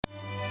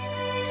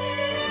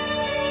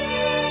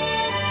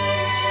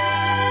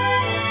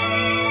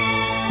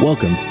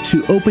Welcome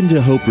to Open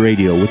to Hope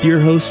Radio with your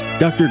host,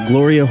 Dr.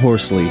 Gloria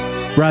Horsley,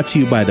 brought to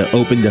you by the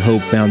Open to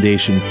Hope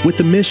Foundation with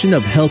the mission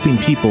of helping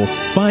people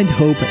find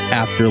hope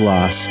after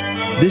loss.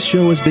 This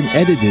show has been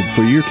edited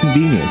for your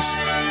convenience.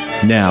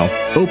 Now,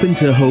 Open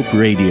to Hope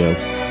Radio.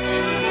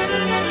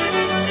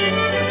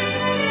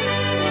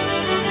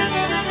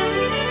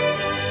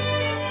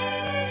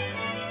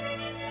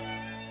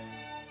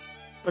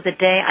 Well,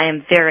 today I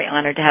am very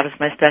honored to have as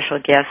my special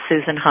guest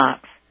Susan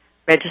Hawks,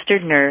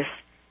 registered nurse,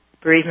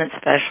 bereavement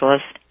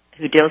specialist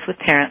who deals with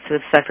parents who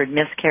have suffered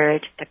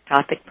miscarriage,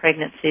 ectopic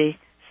pregnancy,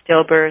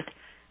 stillbirth,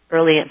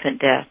 early infant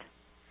death.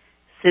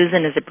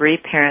 Susan is a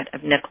bereaved parent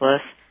of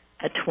Nicholas,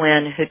 a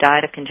twin who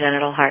died of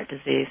congenital heart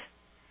disease.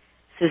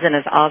 Susan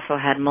has also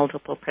had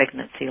multiple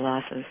pregnancy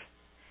losses.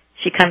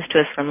 She comes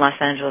to us from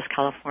Los Angeles,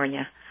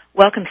 California.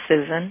 Welcome,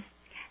 Susan.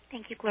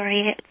 Thank you,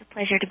 Gloria. It's a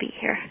pleasure to be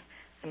here.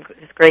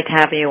 It's great to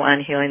have you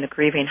on Healing the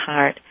Grieving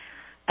Heart.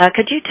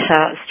 Could you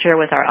share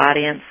with our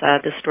audience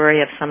the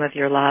story of some of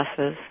your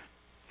losses?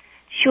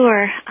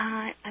 Sure.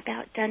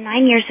 About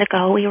 9 years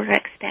ago, we were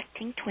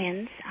expecting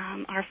twins,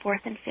 our fourth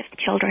and fifth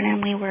children,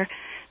 and we were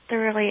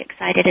thoroughly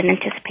excited and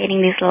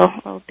anticipating these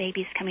little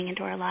babies coming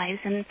into our lives.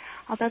 And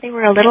although they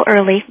were a little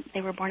early,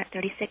 they were born at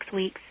 36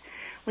 weeks,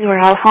 we were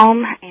all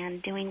home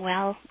and doing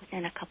well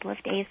within a couple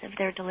of days of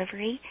their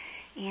delivery,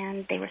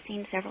 and they were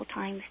seen several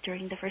times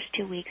during the first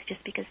 2 weeks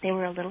just because they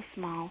were a little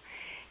small.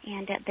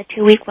 And at the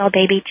 2-week well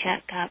baby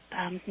checkup,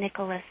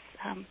 Nicholas,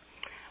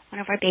 one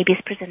of our babies,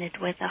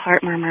 presented with a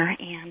heart murmur,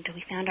 and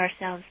we found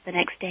ourselves the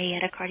next day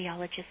at a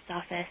cardiologist's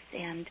office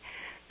and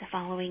the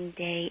following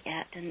day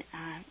at a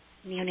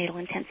neonatal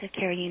intensive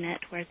care unit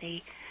where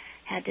they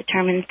had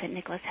determined that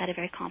Nicholas had a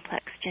very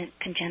complex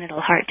congenital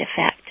heart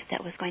defect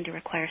that was going to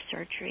require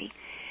surgery.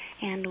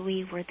 And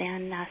we were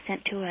then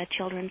sent to a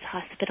children's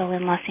hospital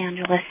in Los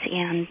Angeles,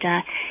 and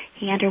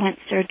he underwent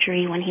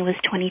surgery when he was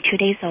 22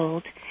 days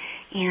old.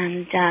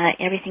 And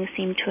everything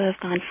seemed to have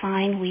gone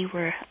fine. We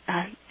were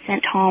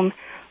sent home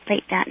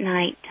late that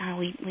night.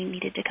 We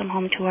needed to come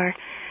home to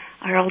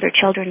our older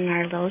children and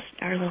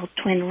our little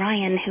twin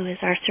Ryan, who is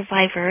our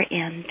survivor.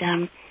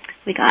 And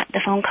we got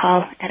the phone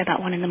call at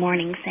about 1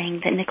 a.m.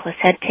 saying that Nicholas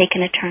had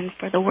taken a turn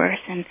for the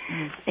worse, and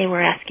they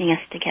were asking us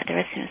to get there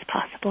as soon as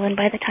possible. And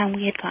by the time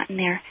we had gotten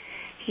there,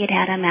 he had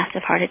had a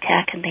massive heart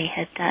attack, and they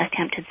had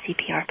attempted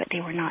CPR, but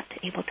they were not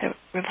able to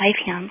revive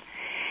him.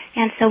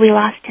 And so we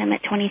lost him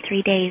at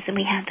 23 days, and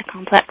we had the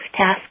complex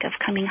task of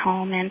coming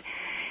home and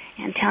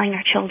telling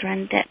our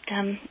children that...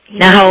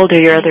 Now, how old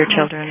are your other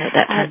children at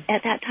that time?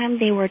 At that time,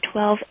 they were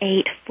 12,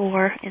 8,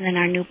 4, and then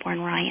our newborn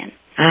Ryan.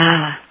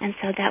 And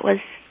so that was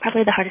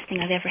probably the hardest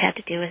thing I've ever had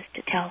to do, is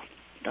to tell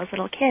those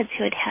little kids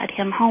who had had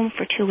him home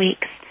for 2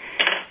 weeks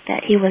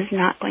that he was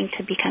not going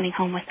to be coming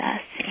home with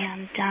us.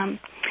 And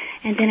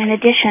then in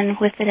addition,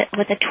 with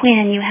a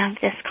twin, you have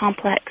this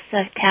complex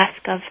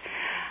task of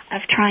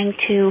trying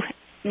to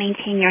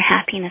maintain your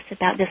happiness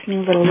about this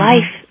new little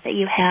life that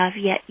you have,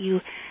 yet you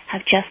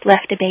have just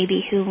left a baby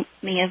who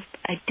may have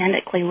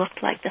identically looked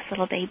like this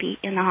little baby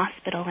in the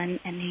hospital and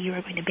knew you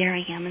were going to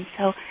bury him. And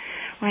so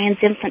Ryan's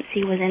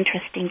infancy was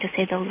interesting, to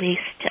say the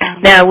least.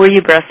 Now, were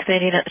you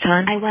breastfeeding at the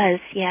time? I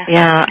was, yeah.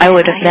 Yeah, I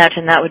would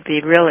imagine that would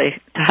be really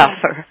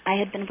tougher. I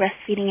had been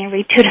breastfeeding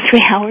every 2 to 3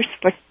 hours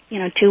for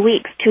 2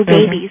 weeks, two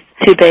babies.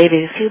 Two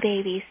babies. Two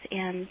babies,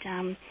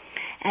 and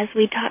as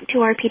we talked to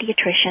our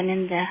pediatrician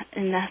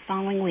in the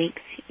following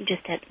weeks,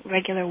 just at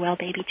regular well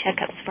baby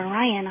checkups for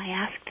Ryan, I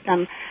asked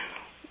them,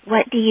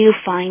 what do you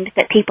find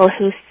that people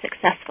who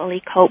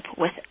successfully cope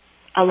with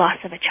a loss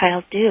of a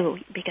child do?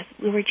 Because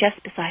we were just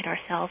beside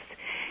ourselves.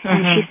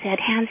 And she said,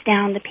 hands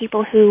down, the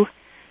people who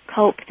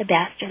cope the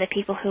best are the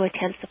people who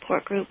attend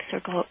support groups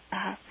or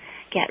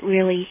get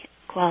really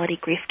quality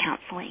grief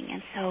counseling.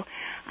 And so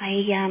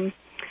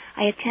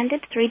I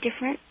attended 3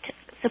 different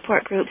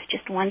support groups,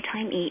 just one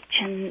time each,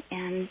 and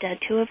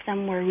 2 of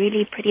them were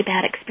really pretty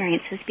bad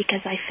experiences because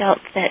I felt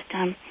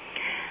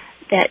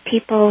that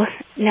people,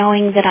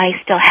 knowing that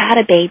I still had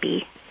a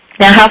baby.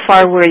 Now, how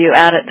far were you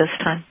out at this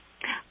time?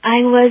 I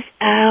was,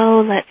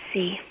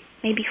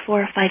 maybe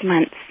 4 or 5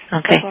 months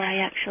before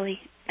I actually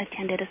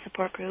attended a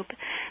support group.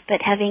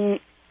 But having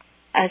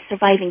a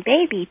surviving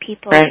baby,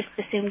 people just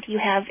assumed you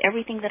have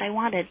everything that I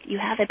wanted. You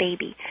have a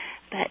baby.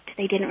 But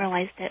they didn't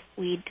realize that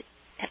we'd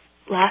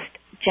lost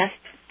just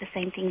the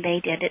same thing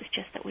they did. It's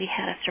just that we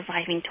had a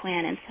surviving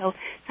twin. And so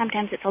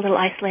sometimes it's a little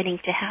isolating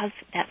to have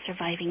that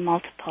surviving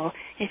multiple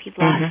if you've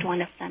lost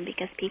one of them,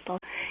 because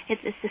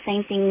it's the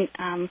same thing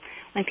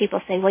when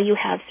people say, well, you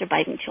have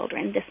surviving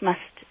children. This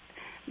must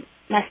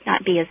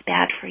not be as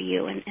bad for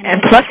you. And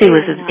plus he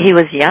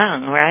was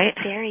young, right?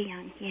 Very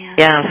young, yeah.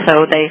 Yeah,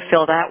 so they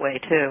feel that way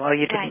too. Oh,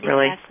 you didn't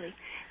really... Exactly.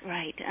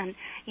 Right. And,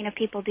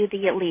 people do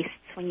the at least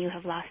when you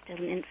have lost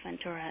an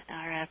infant or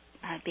a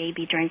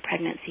baby during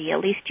pregnancy. At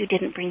least you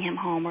didn't bring him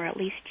home, or at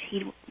least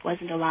he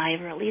wasn't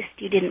alive, or at least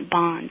you didn't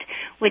bond,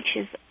 which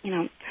is,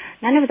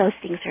 none of those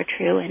things are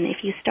true. And if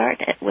you start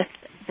with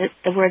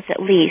the words at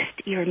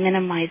least, you're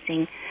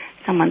minimizing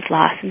someone's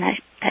loss, and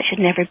that should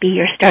never be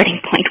your starting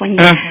point when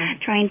you're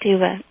trying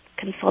to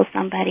console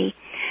somebody.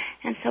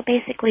 And so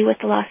basically with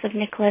the loss of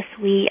Nicholas,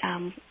 we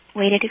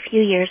waited a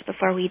few years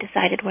before we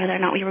decided whether or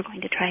not we were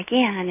going to try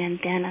again. And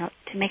then,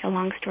 to make a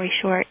long story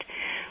short,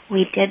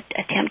 we did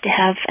attempt to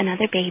have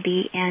another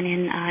baby, and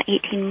in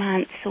 18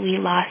 months we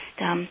lost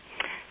 5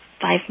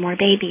 more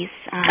babies.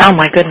 Oh,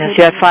 my goodness.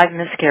 You had 5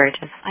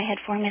 miscarriages. I had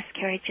 4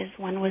 miscarriages.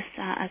 One was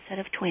a set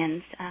of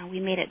twins. We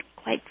made it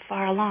quite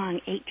far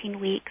along, 18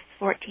 weeks,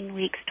 14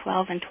 weeks,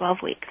 12, and 12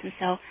 weeks. And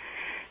so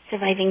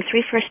surviving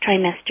 3 first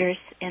trimesters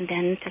and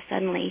then to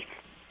suddenly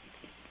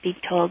be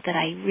told that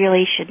I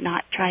really should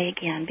not try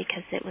again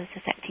because it was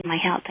affecting my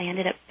health. I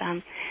ended up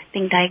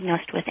being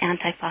diagnosed with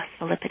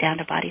antiphospholipid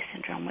antibody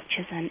syndrome, which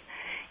is an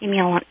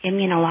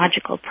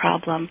immunological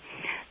problem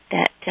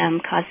that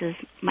causes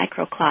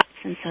microclots,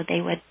 and so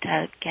they would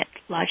get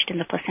lodged in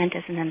the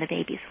placentas, and then the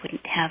babies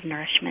wouldn't have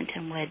nourishment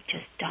and would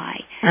just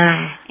die.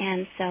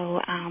 And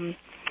so,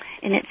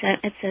 and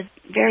it's a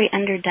very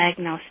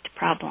underdiagnosed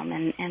problem,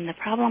 and the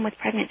problem with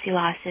pregnancy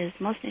loss is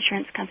most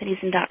insurance companies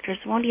and doctors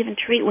won't even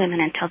treat women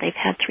until they've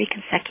had 3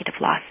 consecutive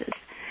losses,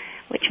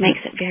 which makes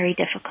it very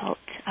difficult.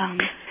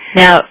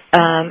 Now,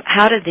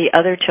 how did the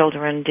other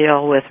children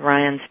deal with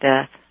Ryan's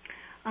death?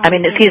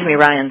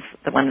 Ryan's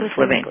the one that's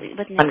living.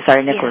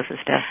 Nicholas's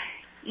death.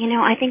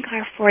 I think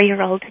our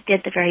 4-year-old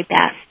did the very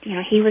best.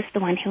 He was the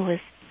one who was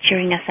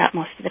cheering us up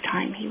most of the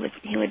time. He would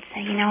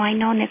say, I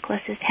know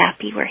Nicholas is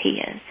happy where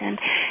he is, and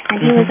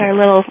he was our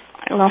little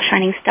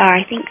shining star.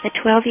 I think the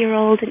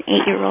 12-year-old and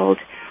 8-year-old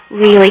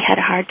really had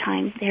a hard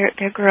time.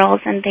 They're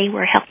girls, and they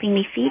were helping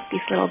me feed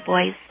these little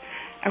boys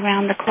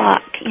around the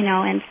clock,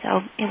 and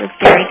so it was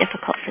very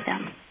difficult for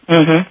them.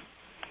 Mm-hmm.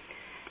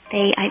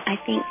 I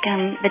think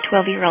the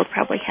 12-year-old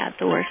probably had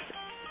the worst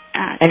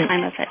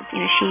time of it.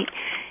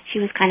 She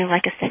was kind of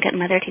like a second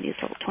mother to these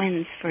little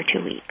twins for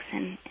 2 weeks,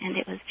 and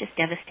it was just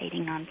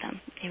devastating on them.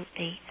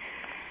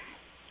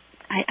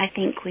 I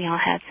think we all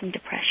had some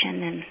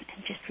depression and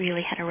just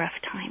really had a rough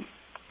time.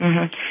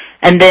 Mm-hmm.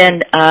 And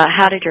then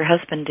how did your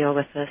husband deal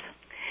with this?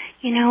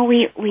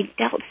 We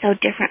dealt so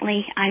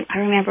differently. I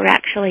remember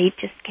actually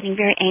just getting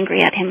very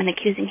angry at him and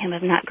accusing him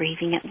of not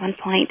grieving at one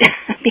point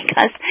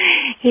because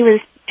he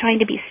was trying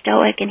to be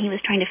stoic and he was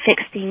trying to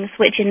fix things,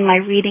 which in my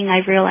reading I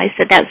realized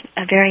that that's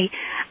a very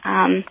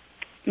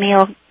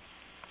male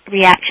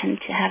reaction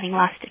to having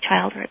lost a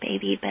child or a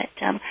baby. But,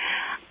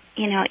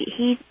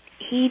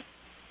 he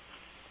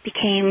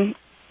became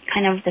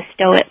kind of the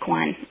stoic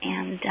one,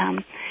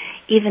 and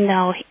even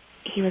though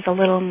he was a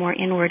little more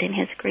inward in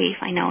his grief,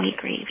 I know he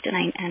grieved, and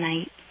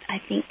I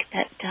think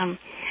that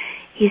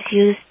he's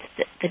used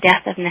the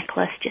death of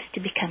Nicholas just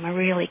to become a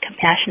really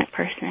compassionate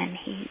person, and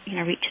he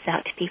reaches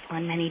out to people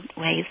in many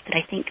ways that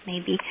I think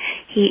maybe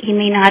he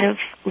may not have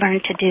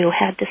learned to do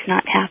had this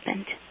not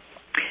happened.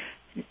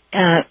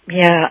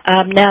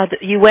 Now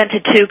you went to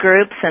 2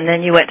 groups, and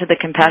then you went to the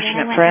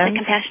Compassionate Friends. I went to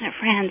the Compassionate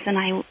Friends, and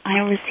I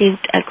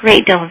received a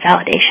great deal of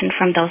validation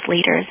from those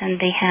leaders, and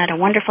they had a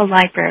wonderful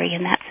library,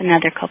 and that's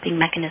another coping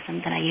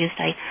mechanism that I used.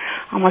 I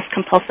almost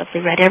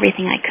compulsively read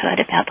everything I could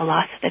about the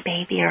loss of a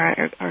baby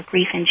or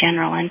grief in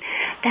general, and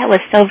that was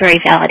so very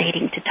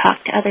validating to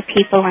talk to other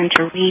people and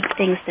to read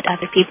things that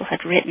other people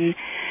had written,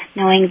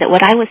 knowing that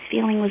what I was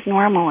feeling was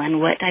normal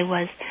and what I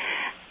was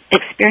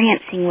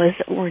experiencing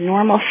were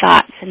normal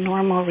thoughts and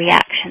normal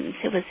reactions.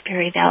 It was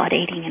very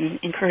validating and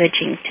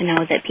encouraging to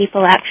know that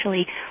people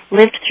actually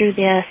lived through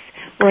this,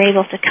 were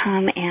able to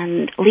come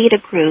and lead a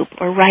group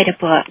or write a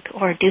book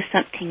or do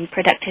something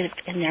productive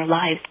in their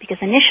lives. Because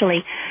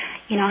initially,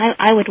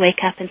 I would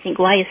wake up and think,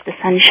 why is the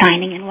sun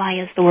shining and why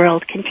is the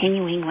world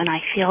continuing when I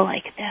feel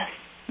like this?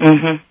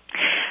 Mm-hmm.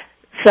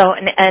 So,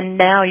 and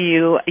now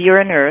you're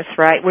a nurse,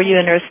 right? Were you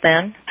a nurse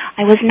then?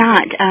 I was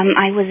not.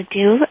 I was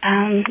due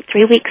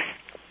 3 weeks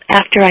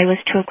after I was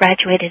to have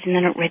graduated in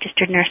the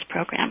registered nurse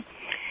program.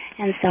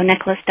 And so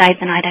Nicholas died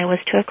the night I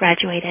was to have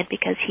graduated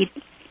because he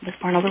was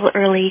born a little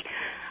early.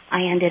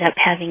 I ended up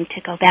having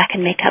to go back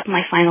and make up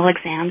my final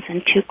exams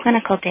in 2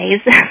 clinical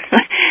days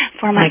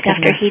 4 months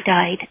after he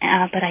died.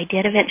 But I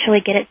did eventually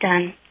get it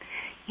done.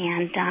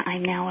 And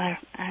I'm now a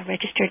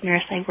registered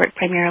nurse. I work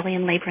primarily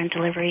in labor and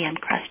delivery.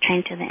 I'm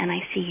cross-trained to the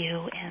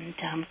NICU.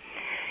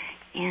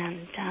 And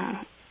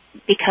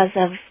because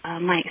of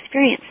my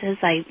experiences,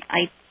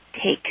 I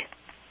take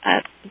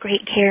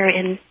great care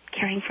in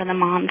caring for the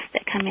moms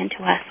that come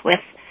into us with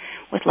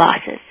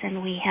losses,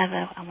 and we have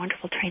a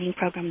wonderful training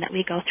program that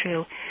we go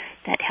through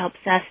that helps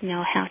us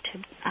know how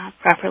to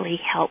properly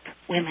help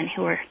women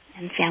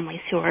and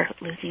families who are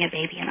losing a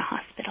baby in a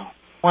hospital.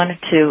 I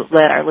wanted to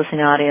let our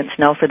listening audience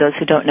know, for those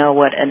who don't know,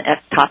 what an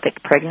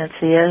ectopic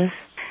pregnancy is.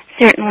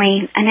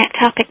 Certainly. An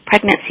ectopic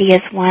pregnancy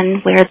is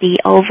one where the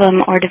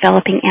ovum or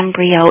developing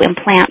embryo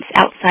implants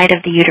outside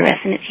of the uterus,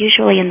 and it's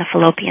usually in the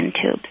fallopian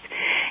tubes.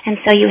 And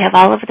so you have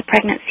all of the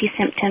pregnancy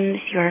symptoms,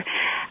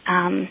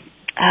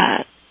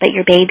 but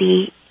your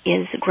baby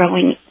is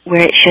growing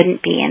where it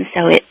shouldn't be. And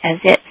so as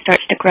it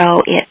starts to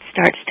grow, it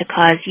starts to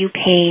cause you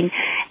pain,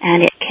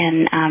 and it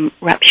can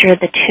rupture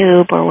the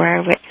tube or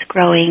wherever it's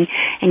growing,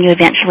 and you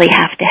eventually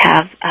have to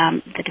have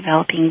the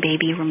developing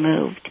baby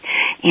removed.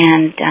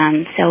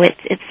 And so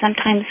it's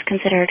sometimes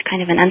considered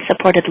kind of an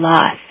unsupported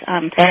loss.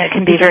 And it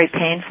can be very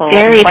painful.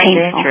 Very and quite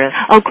painful. Dangerous.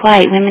 Oh,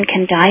 quite. Women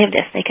can die of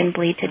this. They can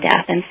bleed to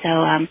death. And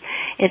so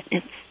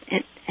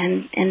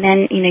and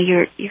then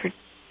you're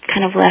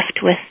kind of left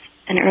with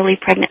an early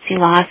pregnancy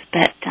loss,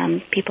 but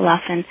people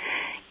often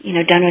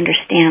don't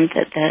understand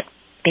that the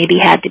baby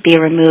had to be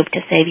removed to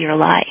save your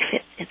life.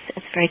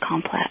 It's very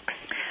complex.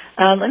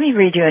 Let me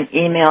read you an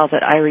email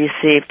that I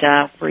received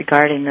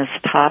regarding this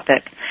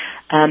topic.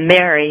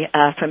 Mary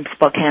from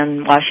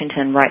Spokane,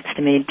 Washington writes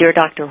to me, Dear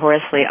Dr.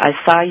 Horsley, I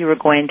saw you were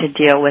going to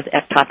deal with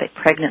ectopic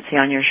pregnancy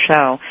on your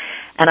show,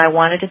 and I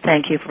wanted to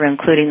thank you for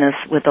including this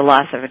with the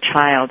loss of a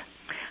child.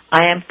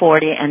 I am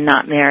 40 and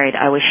not married.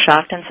 I was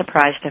shocked and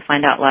surprised to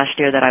find out last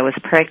year that I was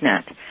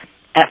pregnant.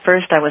 At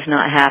first I was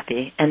not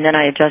happy, and then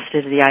I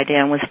adjusted to the idea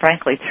and was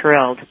frankly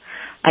thrilled.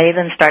 I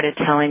even started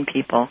telling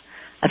people.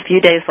 A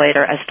few days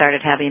later, I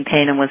started having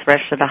pain and was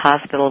rushed to the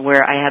hospital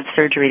where I had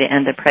surgery to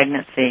end the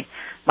pregnancy.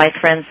 My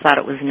friends thought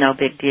it was no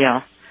big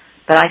deal,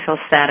 but I feel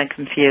sad and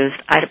confused.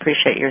 I'd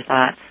appreciate your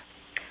thoughts.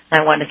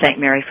 And I want to thank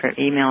Mary for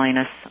emailing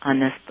us on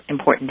this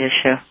important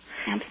issue.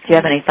 Absolutely. Do you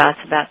have any thoughts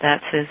about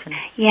that, Susan?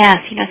 Yes.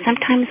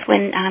 Sometimes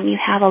when you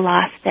have a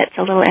loss that's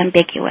a little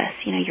ambiguous,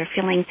 you're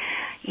feeling,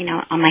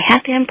 am I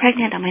happy I'm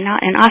pregnant? Am I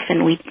not? And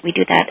often we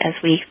do that as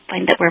we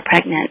find that we're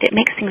pregnant. It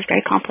makes things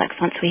very complex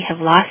once we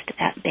have lost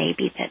that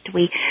baby that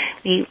we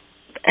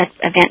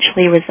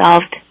eventually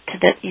resolved to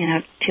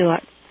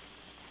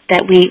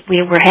that we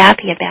were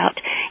happy about.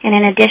 And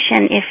in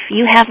addition, if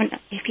you have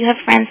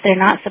friends that are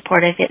not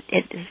supportive,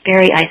 it is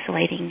very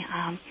isolating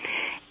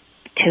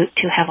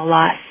to have a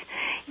loss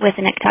with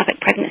an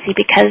ectopic pregnancy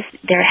because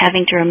they're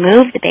having to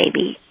remove the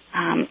baby.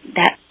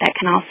 That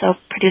can also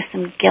produce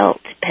some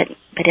guilt,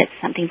 but it's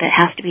something that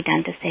has to be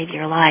done to save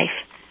your life.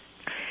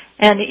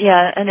 And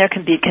there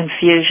can be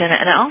confusion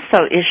and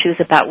also issues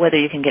about whether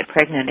you can get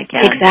pregnant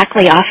again.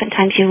 Exactly.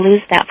 Oftentimes you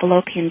lose that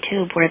fallopian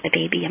tube where the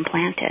baby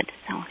implanted.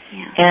 So,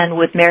 yeah. And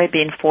with Mary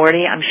being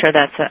 40, I'm sure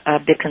that's a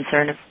big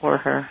concern for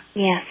her.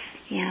 Yes.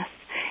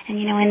 And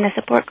in the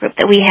support group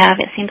that we have,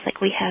 it seems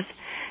like we have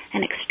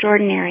an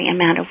extraordinary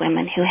amount of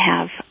women who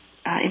have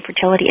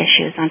infertility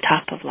issues on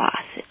top of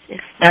loss.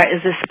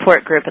 Is this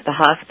support group at the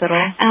hospital?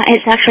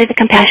 It's actually the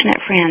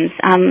Compassionate Friends.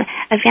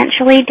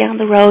 Eventually, down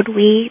the road,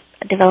 we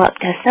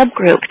developed a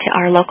subgroup to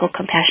our local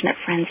Compassionate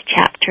Friends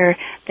chapter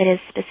that is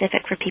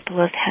specific for people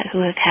who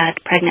have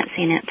had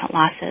pregnancy and infant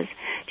losses,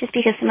 just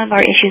because some of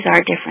our issues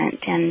are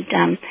different.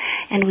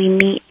 And we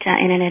meet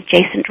in an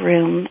adjacent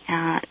room.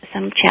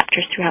 Some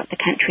chapters throughout the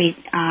country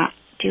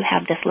do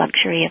have this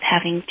luxury of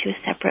having two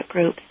separate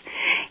groups.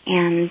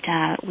 And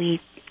we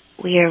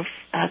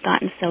have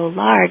gotten so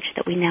large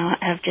that we now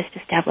have just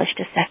established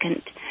a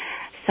second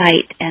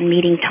site and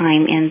meeting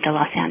time in the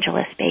Los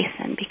Angeles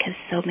basin because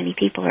so many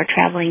people are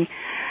traveling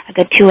a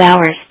good 2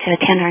 hours to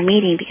attend our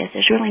meeting because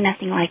there's really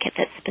nothing like it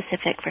that's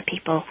specific for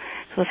people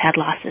who have had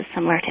losses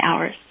similar to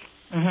ours.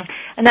 Mm-hmm.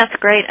 And that's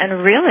great.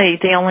 And really,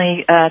 the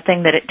only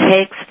thing that it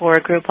takes for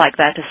a group like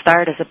that to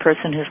start is a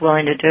person who's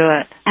willing to do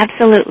it.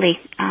 Absolutely.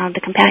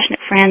 The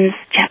Compassionate Friends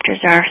chapters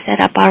are set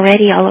up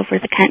already all over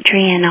the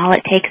country, and all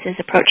it takes is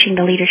approaching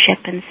the leadership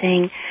and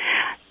saying,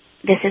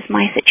 this is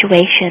my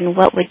situation.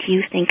 What would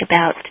you think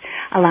about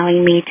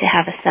allowing me to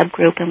have a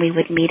subgroup, and we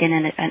would meet in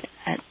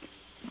the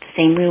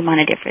same room on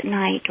a different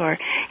night?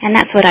 And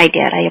that's what I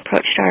did. I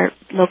approached our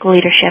local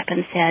leadership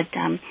and said,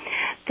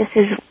 this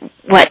is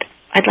what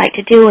I'd like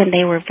to do, and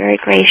they were very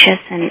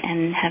gracious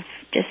and have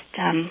just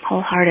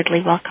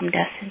wholeheartedly welcomed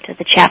us into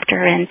the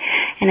chapter, and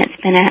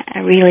it's been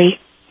a really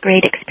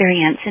great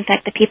experience. In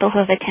fact, the people who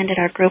have attended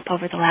our group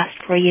over the last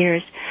 4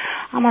 years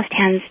almost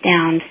hands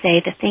down say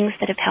the things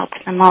that have helped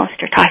the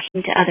most are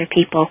talking to other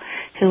people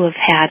who have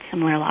had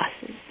similar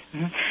losses.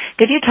 Mm-hmm.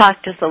 Could you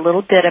talk just a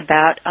little bit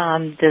about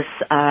this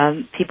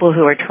people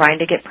who are trying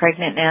to get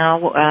pregnant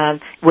now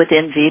with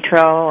in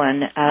vitro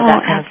and that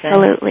kind of thing?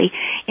 Absolutely.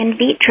 In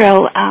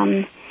vitro,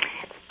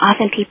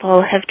 often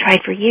people have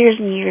tried for years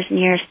and years and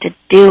years to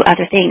do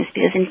other things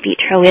because in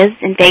vitro is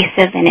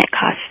invasive and it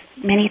costs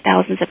many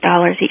thousands of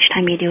dollars each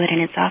time you do it,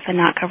 and it's often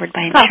not covered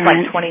by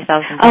insurance. It's like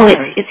 $20,000. Oh,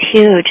 it's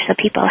huge. So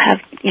people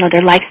have,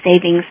 their life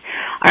savings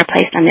are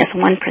placed on this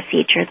one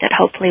procedure that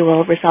hopefully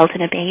will result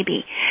in a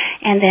baby.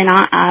 And then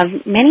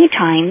many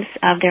times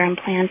they're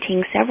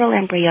implanting several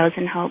embryos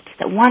in hopes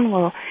that one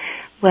will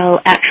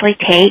actually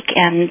take,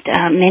 and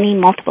many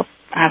multiple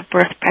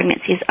birth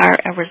pregnancies are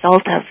a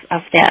result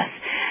of this.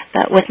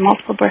 But with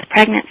multiple birth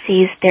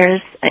pregnancies, there's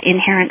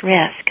inherent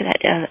risk.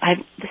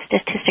 The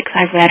statistics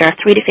I've read are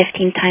 3 to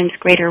 15 times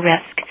greater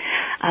risk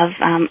of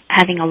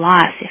having a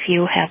loss if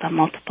you have a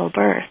multiple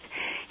birth.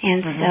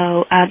 And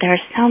so there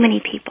are so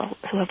many people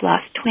who have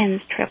lost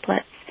twins,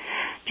 triplets,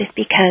 just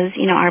because,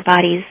 our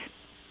bodies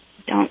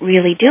don't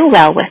really do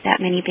well with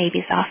that many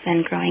babies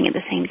often growing at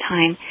the same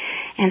time.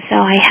 And so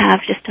I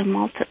have just a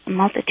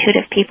multitude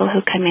of people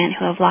who come in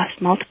who have lost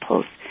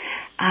multiples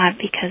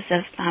because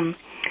of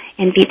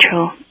in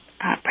vitro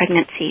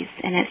pregnancies,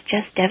 and it's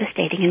just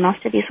devastating. And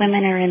most of these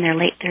women are in their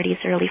late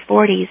 30s, early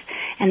 40s,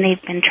 and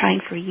they've been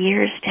trying for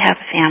years to have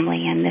a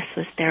family, and this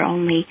was their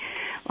only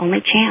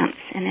chance,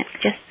 and it's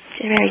just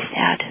very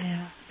sad.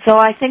 Yeah. So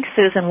I think,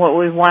 Susan, what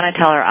we want to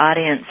tell our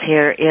audience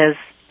here is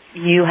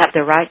you have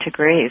the right to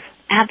grieve.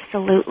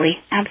 Absolutely,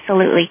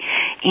 absolutely.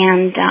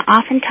 And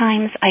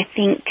oftentimes I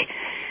think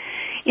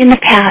in the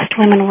past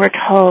women were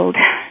told,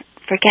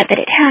 forget that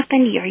it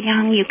happened, you're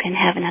young, you can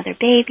have another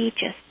baby,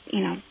 just,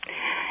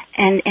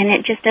 and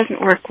it just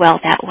doesn't work well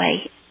that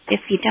way. If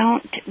you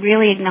don't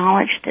really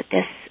acknowledge that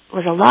this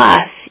was a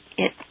loss,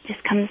 it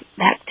just comes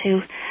back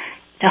to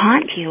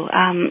haunt you.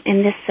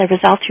 In this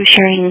results through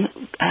sharing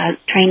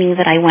training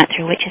that I went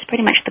through, which is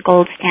pretty much the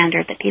gold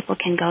standard that people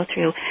can go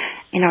through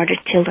in order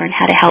to learn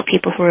how to help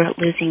people who are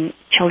losing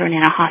children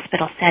in a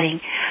hospital setting,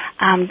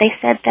 they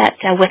said that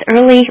with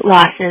early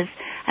losses,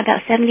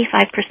 about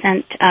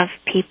 75% of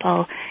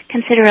people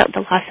consider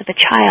the loss of a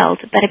child,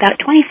 but about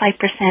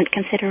 25%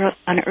 consider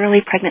an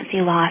early pregnancy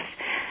loss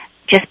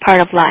just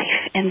part of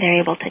life, and they're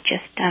able to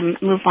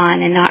just move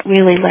on and not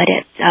really let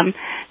it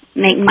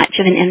make much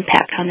of an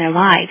impact on their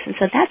lives. And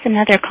so that's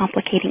another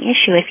complicating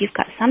issue. If you've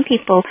got some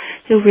people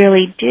who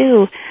really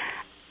do,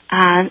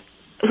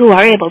 who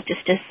are able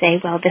just to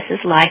say, well, this is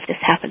life, this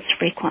happens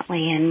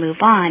frequently, and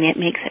move on, it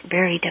makes it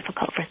very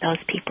difficult for those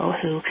people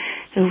who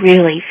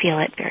really feel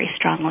it very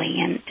strongly.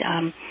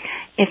 And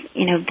if,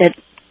 the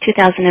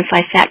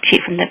 2005 fact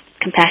sheet from the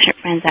Compassionate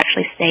Friends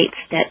actually states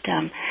that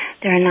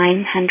there are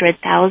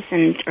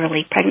 900,000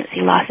 early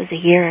pregnancy losses a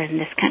year in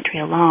this country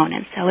alone,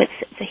 and so it's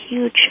a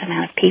huge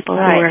amount of people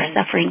who are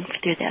suffering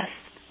through this.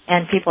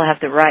 And people have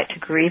the right to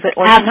grieve it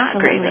or to not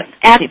grieve it.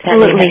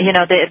 Absolutely.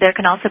 There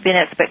can also be an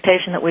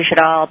expectation that we should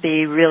all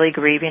be really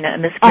grieving a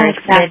miscarriage,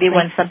 maybe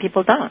when some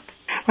people don't.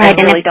 Right.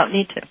 They really don't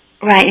need to.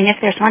 Right, and if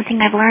there's one thing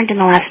I've learned in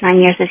the last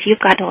 9 years is you've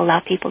got to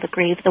allow people to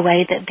grieve the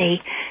way that they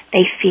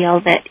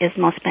feel that is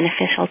most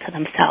beneficial to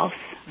themselves.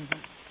 Mm-hmm.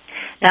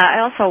 Now,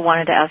 I also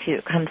wanted to ask you,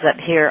 it comes up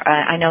here,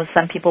 I know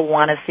some people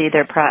want to see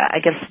their,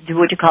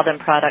 would you call them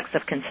products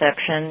of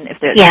conception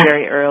if they're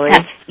very early?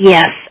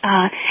 Yes,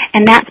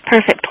 and that's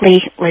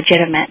perfectly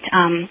legitimate.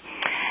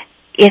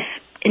 If,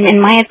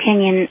 in my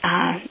opinion,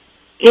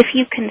 if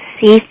you can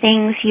see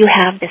things, you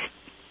have this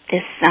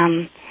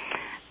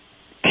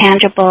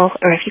tangible,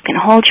 or if you can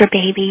hold your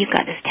baby, you've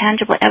got this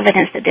tangible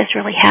evidence that this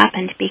really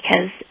happened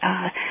because,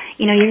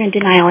 you're in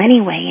denial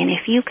anyway. And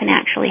if you can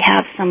actually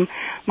have some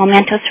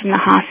mementos from the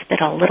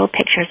hospital, little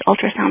pictures,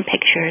 ultrasound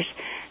pictures,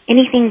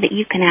 anything that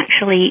you can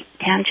actually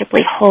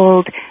tangibly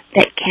hold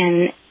that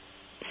can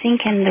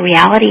sink in the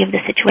reality of the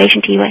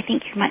situation to you, I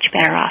think you're much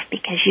better off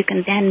because you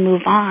can then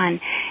move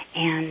on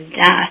and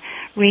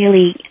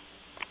really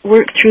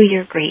work through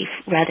your grief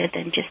rather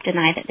than just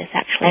deny that this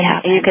actually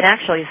happened. You can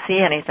actually see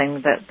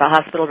anything that the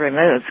hospital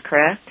removes,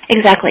 correct?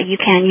 Exactly. You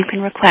can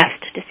request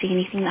to see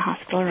anything the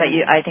hospital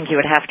removes. But I think you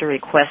would have to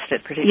request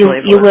it,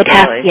 particularly you would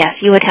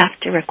have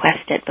to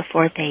request it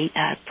before they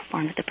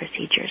performed the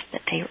procedures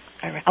that they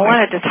are required. I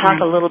wanted to talk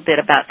a little bit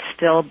about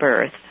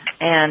stillbirth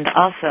and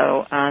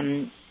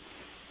also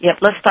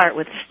let's start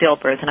with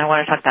stillbirth, and I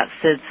want to talk about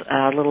SIDS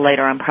a little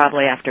later on,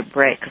 probably after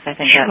break, because I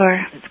think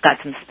it's got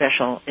some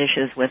special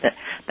issues with it.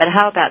 But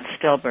how about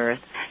stillbirth?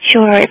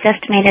 Sure. It's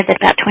estimated that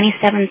about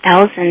 27,000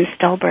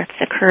 stillbirths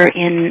occur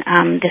in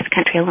this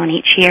country alone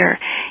each year.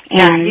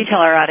 And can you tell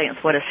our audience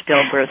what a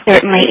stillbirth is?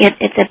 Certainly.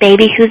 It's a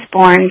baby who's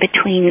born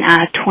between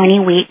 20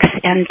 weeks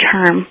and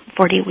term,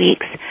 40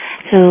 weeks,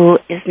 who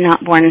is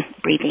not born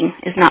breathing,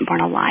 is not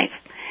born alive.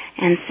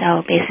 And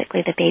so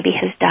basically the baby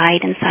has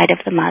died inside of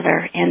the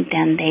mother, and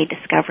then they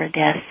discover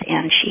this,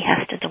 and she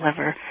has to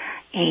deliver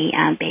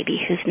a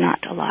baby who's not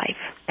alive.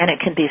 And it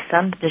can be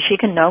she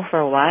can know for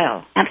a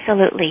while.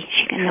 Absolutely.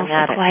 She can know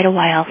for quite a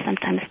while.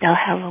 Sometimes they'll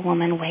have a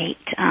woman wait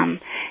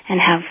and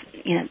have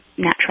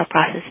natural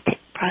process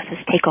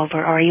take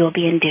over, or you'll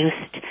be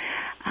induced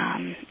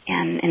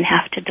and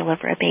have to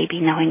deliver a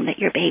baby knowing that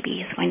your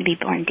baby is going to be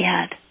born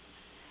dead.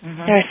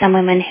 Mm-hmm. There are some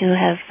women who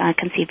have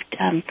conceived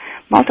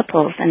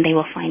multiples, and they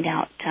will find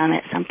out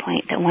at some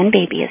point that one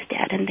baby is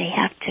dead, and they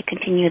have to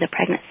continue the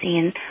pregnancy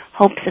in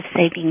hopes of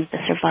saving the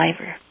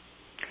survivor.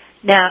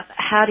 Now,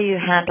 how do you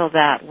handle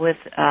that with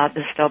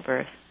the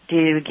stillbirth? Do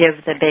you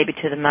give the baby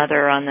to the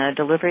mother on the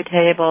delivery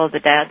table? The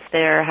dad's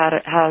there?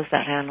 How is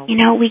that handled?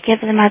 We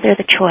give the mother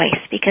the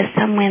choice because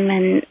some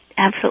women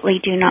absolutely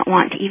do not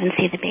want to even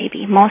see the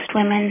baby. Most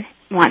women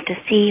want to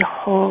see,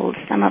 hold.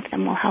 Some of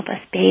them will help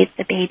us bathe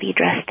the baby,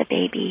 dress the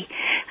baby.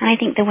 And I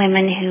think the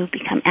women who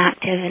become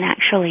active and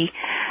actually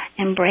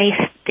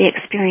embrace the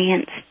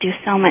experience do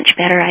so much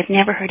better. I've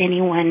never heard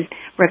anyone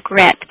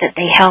regret that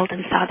they held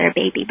and saw their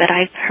baby, but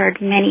I've heard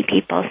many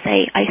people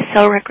say, I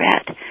so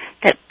regret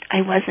that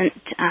I wasn't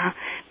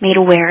made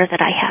aware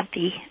that I had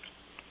the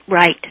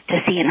right to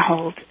see and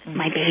hold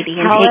my baby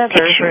and However, take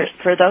pictures.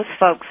 for those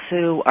folks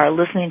who are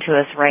listening to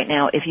us right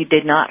now, if you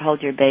did not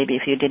hold your baby,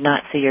 if you did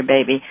not see your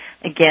baby,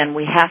 again,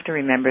 we have to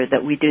remember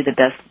that we do the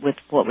best with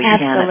what we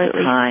can at the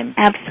time.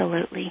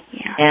 Absolutely,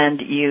 yeah.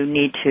 And you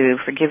need to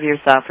forgive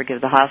yourself, forgive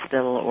the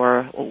hospital,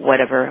 or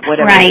whatever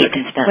right.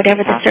 circumstances.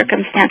 Whatever the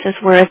circumstances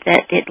were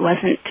that it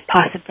wasn't a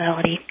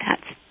possibility.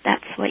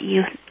 That's what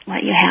you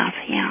have,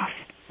 yeah.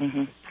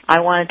 Mm-hmm. I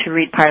wanted to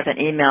read part of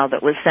an email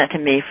that was sent to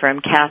me from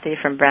Kathy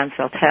from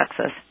Brownsville,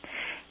 Texas.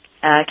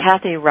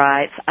 Kathy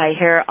writes, I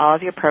hear all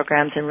of your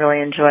programs and really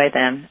enjoy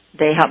them.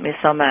 They help me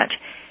so much.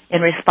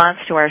 In response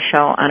to our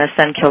show on a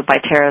son killed by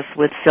terrorists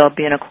with Phil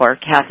Bunacore,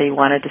 Kathy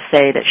wanted to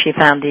say that she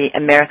found the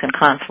American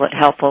consulate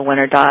helpful when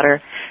her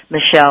daughter,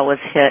 Michelle, was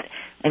hit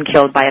and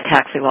killed by a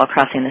taxi while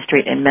crossing the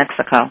street in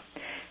Mexico.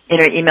 In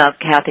her email,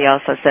 Kathy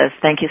also says,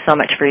 thank you so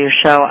much for your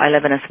show. I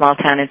live in a small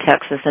town in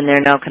Texas, and there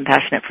are no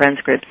Compassionate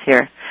Friends groups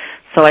here.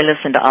 So I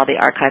listened to all the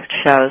archived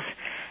shows,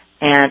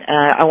 and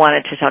I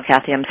wanted to tell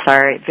Kathy I'm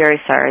sorry, very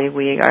sorry.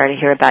 We are to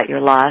hear about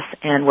your loss,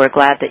 and we're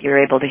glad that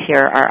you're able to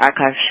hear our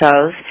archived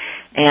shows.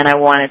 And I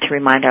wanted to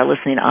remind our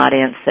listening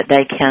audience that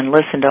they can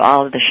listen to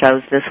all of the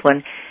shows, this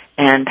one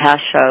and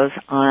past shows,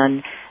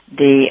 on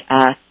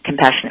the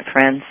Compassionate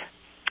Friends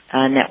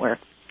network,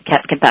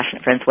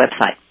 Compassionate Friends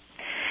website.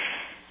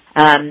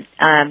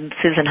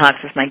 Susan Hawks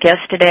is my guest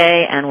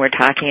today, and we're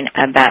talking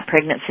about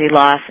pregnancy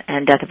loss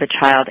and death of a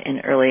child in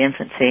early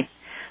infancy.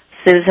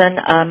 Susan,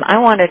 I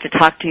wanted to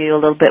talk to you a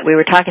little bit. We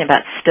were talking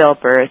about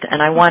stillbirth,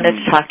 and I wanted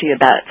to talk to you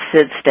about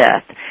SIDS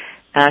death.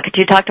 Could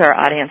you talk to our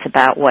audience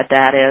about what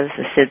that is,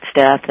 the SIDS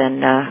death,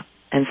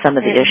 and some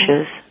of the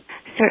issues?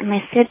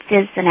 Certainly. SIDS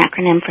is an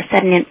acronym for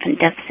Sudden Infant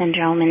Death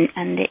Syndrome,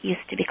 and it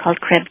used to be called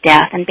crib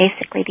death. And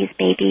basically these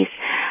babies,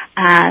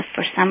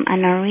 for some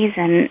unknown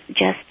reason,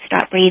 just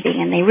stop breathing,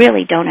 and they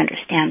really don't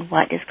understand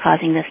what is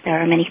causing this.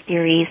 There are many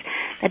theories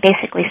that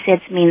basically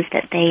SIDS means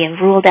that they have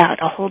ruled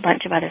out a whole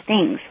bunch of other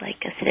things, like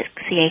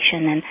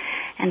asphyxiation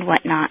and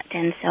whatnot.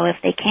 And so if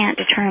they can't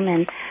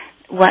determine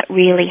what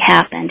really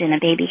happened and a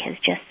baby has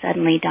just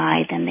suddenly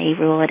died, then they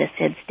rule it a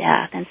SIDS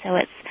death. And so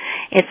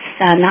it's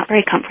not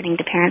very comforting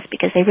to parents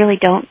because they really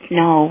don't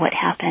know what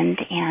happened,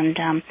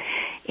 and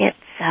it's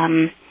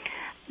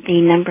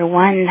the number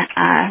one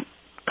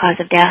cause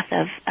of death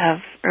of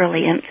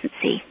early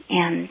infancy,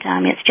 and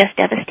it's just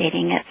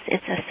devastating.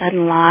 It's a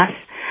sudden loss.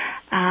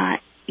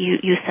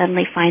 You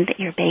suddenly find that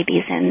your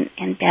baby's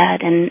in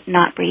bed and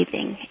not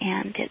breathing,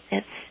 and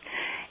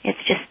it's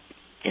just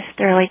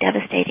thoroughly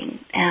devastating.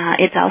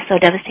 It's also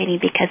devastating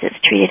because it's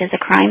treated as a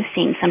crime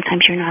scene.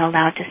 Sometimes you're not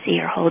allowed to see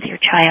or hold your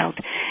child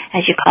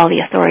as you call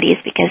the authorities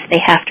because they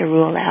have to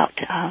rule out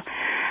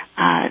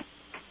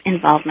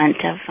involvement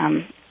of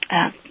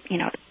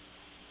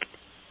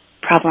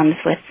problems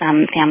with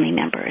family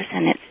members,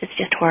 and it's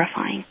just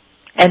horrifying.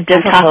 And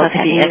difficult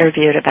to be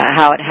interviewed about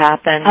how it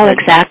happened. Oh,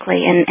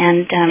 exactly.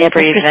 And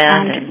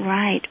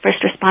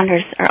first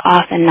responders are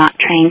often not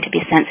trained to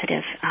be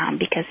sensitive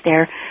because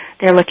they're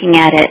looking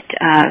at it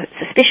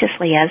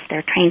suspiciously as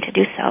they're trained to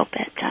do so,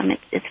 but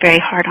it's very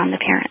hard on the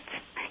parents.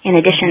 In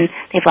addition,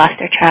 they've lost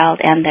their child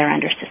and they're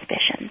under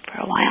suspicion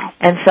for a while.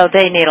 And so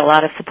they need a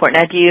lot of support.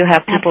 Now, do you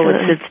have people with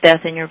SIDS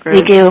death in your group?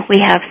 We do. We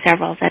have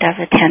several that have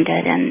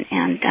attended,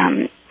 and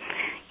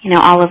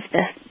all of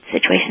the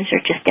situations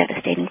are just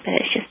devastating, but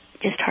it's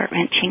just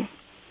heart-wrenching.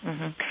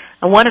 Mm-hmm.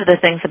 And one of the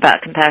things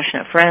about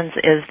Compassionate Friends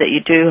is that you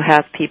do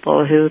have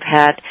people who've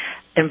had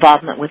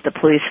involvement with the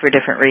police for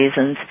different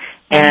reasons,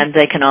 and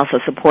they can also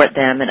support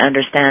them in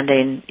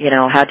understanding,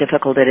 how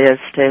difficult it is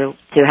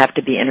to have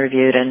to be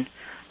interviewed and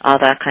all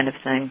that kind of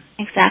thing.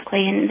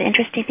 Exactly. And the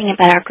interesting thing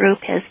about our group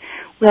is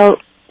we'll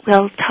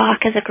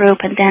talk as a group,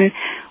 and then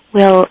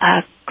we'll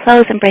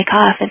close and break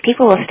off, and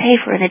people will stay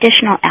for an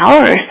additional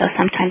hour or so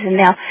sometimes, and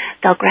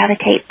they'll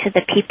gravitate to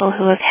the people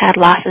who have had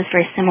losses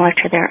very similar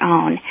to their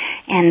own,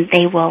 and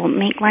they will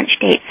make lunch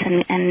dates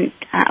and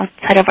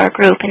outside of our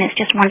group, and it's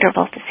just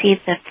wonderful to see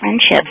the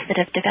friendships that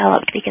have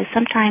developed, because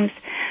sometimes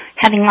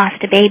having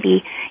lost a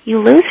baby, you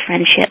lose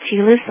friendships,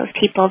 you lose those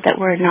people that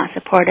were not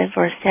supportive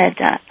or said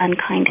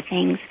unkind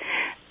things,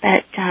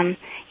 but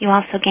you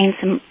also gain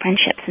some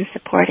friendships and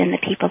support in the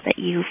people that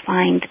you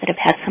find that have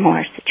had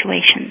similar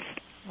situations.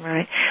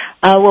 Right.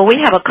 Well, we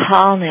have a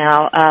call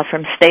now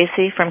from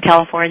Stacy from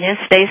California.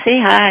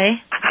 Stacy,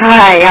 hi.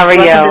 Hi, how are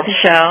you? Welcome to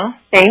the show.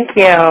 Thank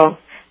you.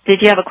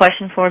 Did you have a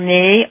question for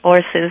me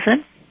or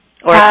Susan?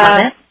 Or a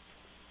comment?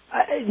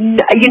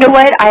 You know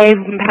what?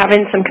 I'm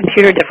having some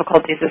computer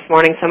difficulties this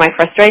morning, so my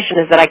frustration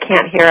is that I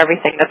can't hear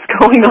everything that's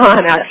going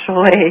on,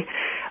 actually.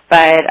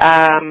 But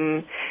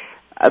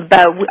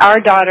our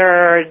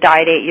daughter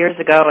died 8 years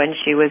ago, and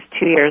she was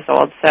 2 years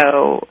old,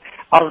 so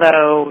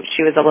although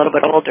she was a little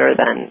bit older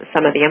than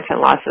some of the infant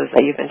losses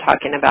that you've been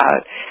talking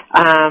about,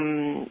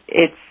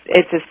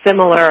 it's a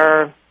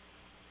similar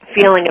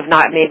feeling of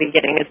not maybe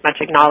getting as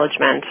much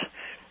acknowledgement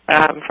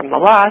from the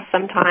loss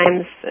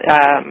sometimes.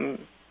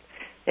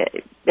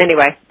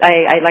 Anyway,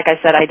 I like I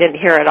said, I didn't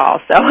hear it all,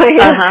 so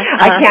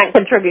I can't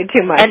contribute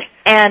too much.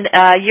 And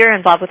you're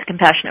involved with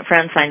Compassionate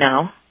Friends, I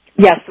know.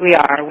 Yes, we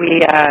are.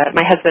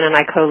 My husband and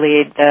I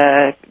co-lead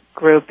the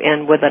group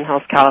in Woodland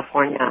Hills,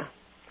 California.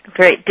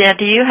 Great. Dan,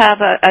 do you have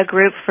a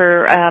group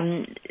for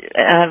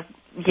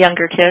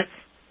younger kids?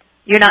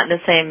 You're not in the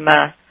same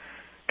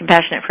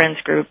Compassionate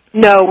Friends group.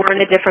 No, we're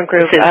in a different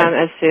group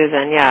as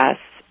Susan, yes.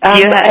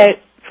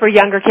 For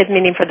younger kids,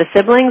 meaning for the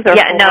siblings? Or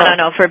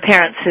No, for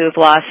parents who've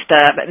lost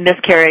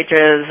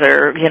miscarriages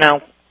or,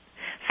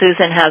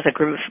 Susan has a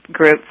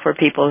group for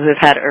people who've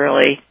had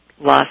early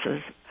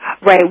losses.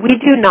 Right, we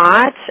do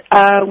not.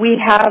 We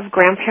have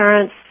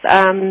grandparents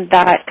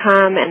that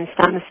come and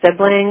some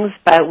siblings,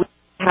 but we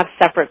have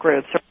separate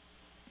groups.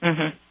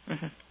 Mm-hmm.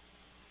 Mm-hmm.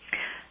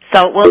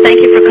 So, well, thank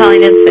you for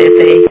calling in,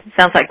 Stacy.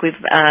 Sounds like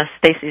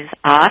Stacy's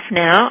off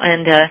now,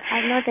 and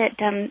I know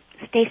that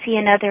Stacy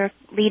and other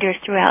leaders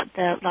throughout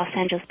the Los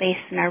Angeles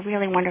basin are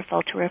really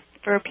wonderful to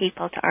refer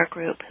people to our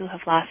group who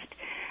have lost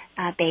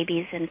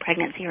babies in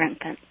pregnancy or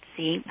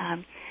infancy,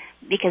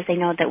 because they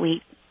know that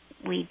we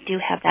do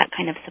have that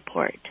kind of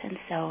support. And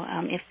so,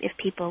 if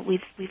people,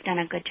 we've done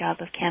a good job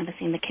of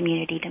canvassing the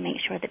community to make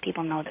sure that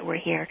people know that we're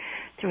here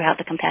throughout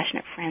the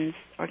Compassionate Friends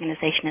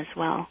organization as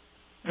well.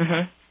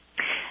 Mm-hmm.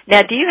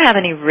 Now, do you have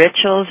any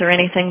rituals or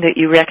anything that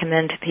you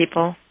recommend to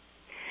people?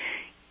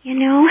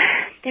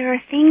 There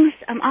are things,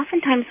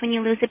 oftentimes when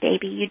you lose a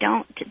baby,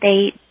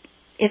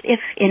 if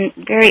in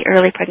very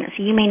early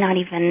pregnancy, you may not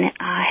even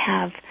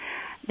have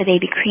the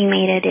baby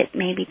cremated. It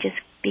may be just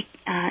be,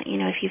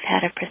 if you've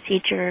had a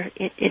procedure,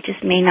 it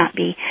just may not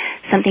be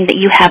something that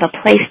you have a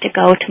place to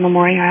go to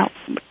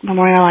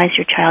memorialize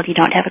your child. You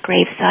don't have a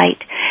grave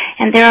site.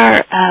 And there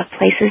are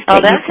places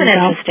that that's you can an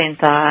go. Interesting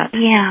thought.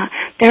 Yeah.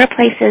 There are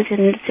places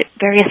in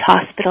various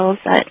hospitals.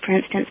 For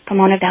instance,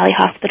 Pomona Valley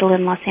Hospital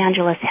in Los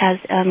Angeles has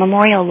a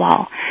memorial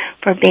wall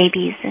for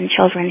babies and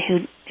children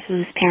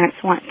whose parents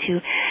want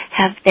to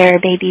have their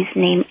baby's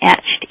name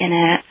etched in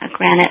a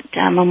granite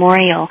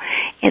memorial.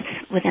 It's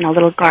within a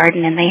little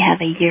garden, and they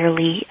have a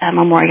yearly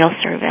memorial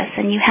service.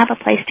 And you have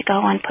a place to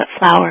go and put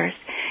flowers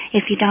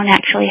if you don't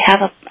actually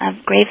have a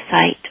grave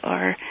site.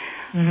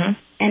 Mm-hmm.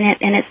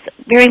 And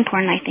it's very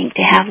important, I think,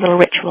 to have little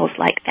rituals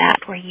like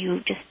that where you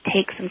just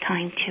take some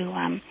time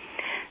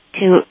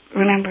to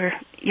remember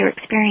your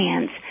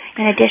experience.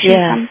 In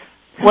addition,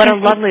 what a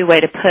lovely way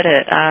to put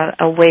it,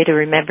 a way to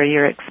remember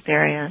your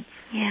experience.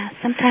 Yeah,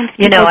 sometimes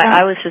people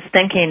I was just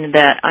thinking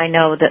that I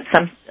know that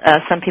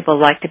some people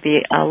like to be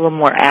a little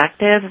more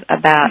active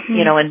about,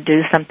 and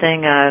do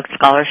something,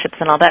 scholarships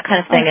and all that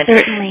kind of thing. Oh,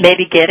 certainly. And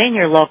maybe getting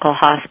your local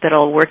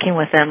hospital, working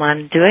with them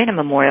on doing a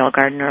memorial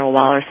garden or a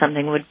wall or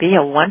something would be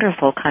a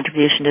wonderful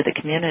contribution to the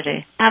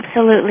community.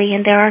 Absolutely,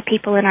 and there are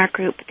people in our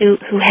group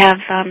who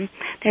have,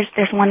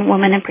 there's one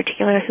woman in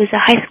particular who's a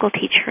high school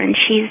teacher, and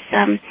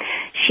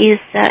she's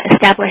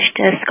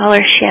established a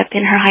scholarship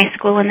in her high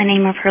school in the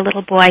name of her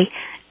little boy,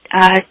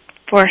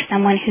 for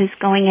someone who's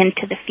going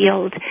into the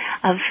field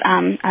of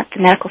the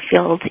medical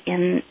field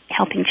in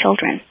helping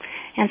children.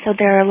 And so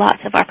there are lots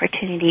of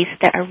opportunities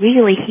that are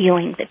really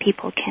healing that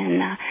people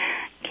can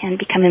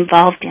become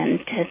involved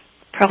in to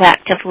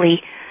proactively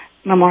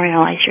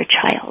memorialize your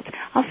child.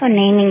 Also,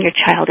 naming your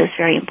child is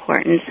very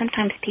important.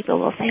 Sometimes people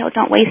will say,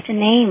 don't waste a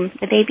name.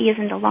 The baby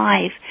isn't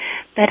alive.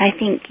 But I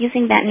think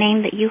using that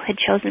name that you had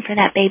chosen for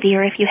that baby,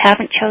 or if you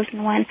haven't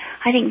chosen one,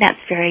 I think that's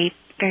very,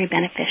 very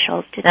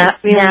beneficial to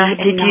really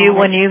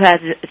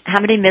how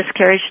many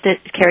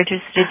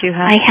miscarriages did you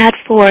have? I had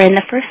 4, and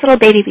the first little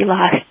baby we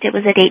lost, it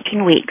was at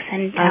 18 weeks,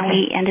 and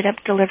we ended up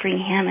delivering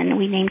him, and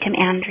we named him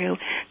Andrew.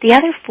 The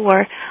other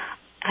 4,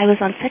 I was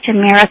on such a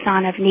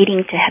marathon of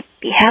needing to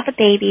have a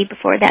baby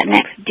before that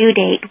next due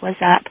date was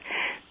up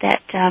that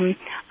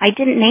I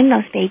didn't name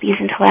those babies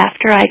until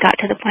after I got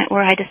to the point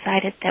where I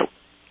decided that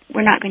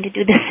we're not going to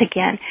do this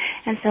again.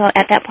 And so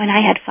at that point I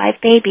had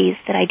 5 babies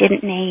that I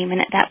didn't name, and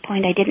at that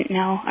point I didn't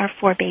know, our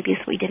 4 babies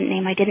we didn't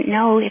name, I didn't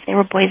know if they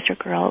were boys or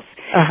girls.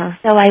 Uh-huh.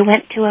 So I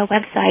went to a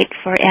website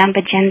for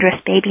ambigendrous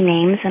baby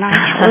names, and I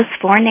chose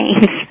 4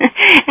 names.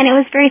 And it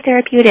was very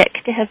therapeutic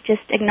to have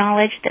just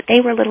acknowledged that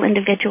they were little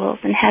individuals,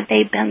 and had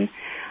they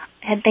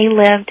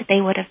lived,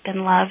 they would have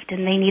been loved,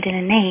 and they needed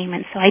a name.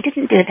 And so I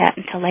didn't do that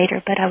until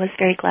later, but I was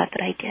very glad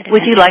that I did.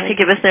 Would you like to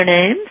give us their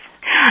names?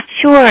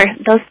 Sure,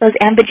 those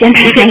ambigendrous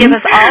names. You can give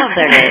us all of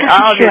their names,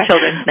 all of your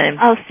children's names.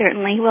 Oh,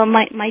 certainly. Well,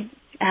 my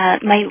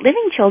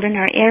living children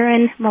are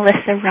Aaron,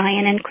 Melissa,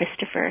 Ryan, and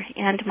Christopher,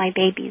 and my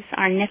babies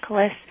are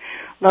Nicholas,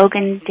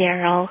 Logan,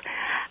 Daryl,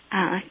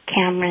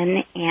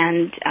 Cameron,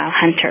 and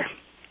Hunter.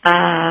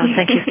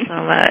 Thank you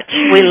so much.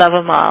 We love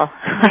them all.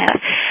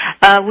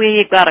 Yes.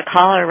 We got a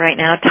caller right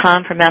now,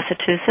 Tom from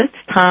Massachusetts.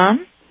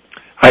 Tom?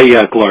 Hi,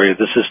 Gloria.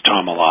 This is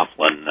Tom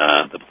O'Loughlin,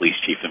 the police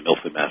chief in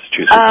Milford,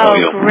 Massachusetts. Oh,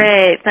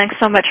 great. Thanks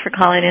so much for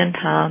calling in,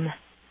 Tom.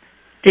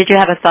 Did you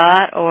have a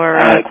thought or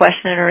a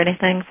question or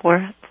anything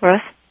for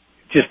us?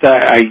 Just,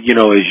 as you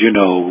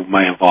know,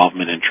 my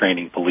involvement in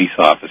training police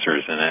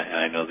officers, and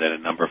I know that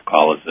a number of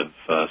callers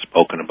have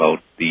spoken about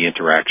the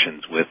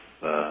interactions with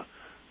the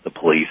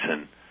police,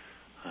 and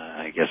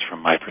I guess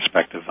from my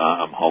perspective,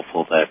 I'm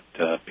hopeful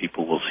that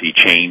people will see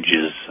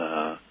changes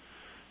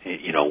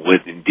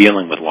in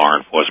dealing with law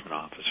enforcement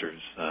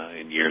officers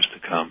in years to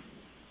come.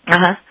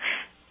 Uh-huh.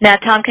 Now,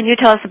 Tom, can you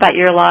tell us about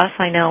your loss?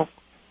 I know.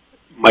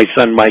 My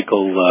son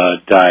Michael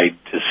died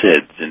to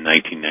SIDS in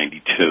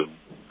 1992.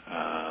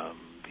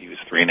 He was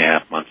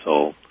 3.5 months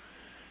old,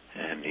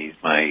 and he's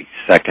my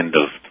second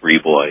of 3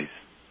 boys.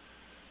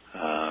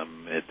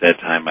 At that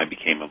time, I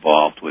became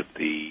involved with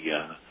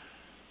the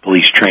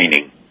police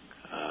training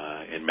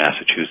in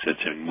Massachusetts,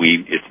 and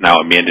it's now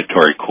a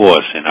mandatory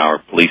course in our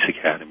police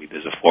academy.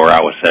 There's a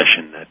 4-hour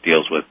session that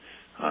deals with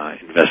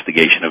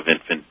investigation of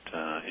infant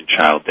and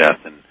child death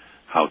and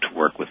how to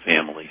work with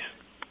families.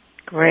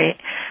 Great.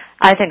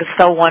 I think it's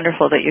so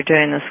wonderful that you're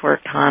doing this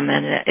work, Tom,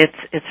 and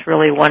it's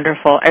really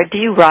wonderful. Do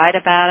you write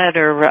about it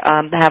or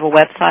have a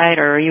website,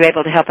 or are you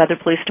able to help other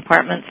police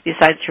departments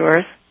besides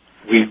yours?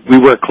 We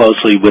work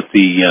closely with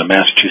the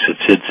Massachusetts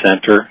SIDS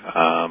Center,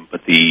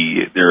 but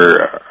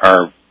there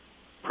are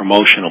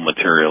promotional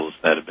materials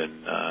that have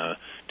been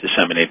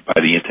disseminated by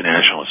the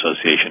International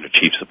Association of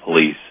Chiefs of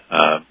Police.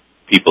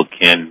 People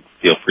can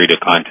feel free to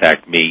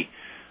contact me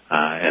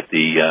at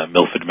the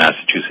Milford,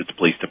 Massachusetts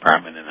Police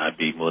Department, and I'd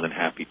be more than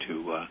happy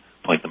to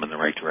point them in the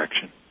right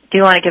direction. Do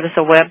you want to give us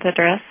a web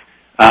address?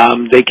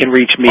 They can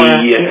reach me.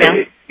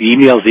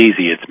 Email's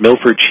easy. It's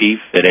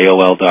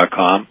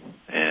milfordchief@AOL.com,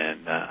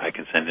 and I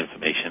can send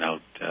information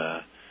out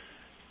to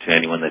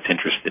anyone that's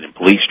interested in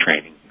police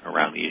training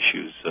around the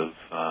issues of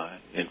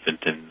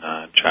infant and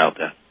child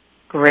death.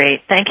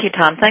 Great. Thank you,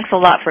 Tom. Thanks a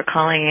lot for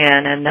calling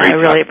in, and I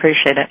really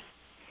appreciate it.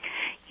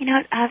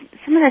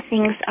 Some of the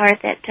things are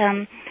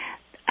that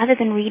other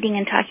than reading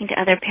and talking to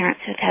other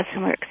parents who've had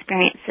similar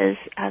experiences,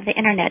 the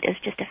Internet is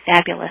just a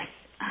fabulous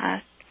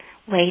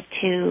way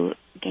to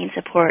gain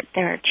support.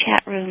 There are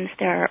chat rooms.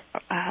 There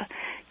are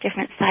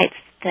different sites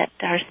that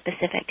are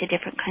specific to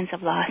different kinds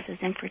of losses,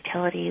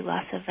 infertility,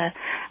 loss of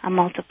a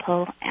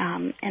multiple,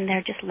 and there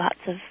are just lots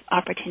of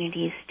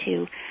opportunities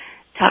to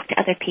talk to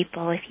other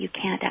people if you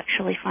can't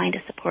actually find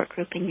a support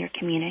group in your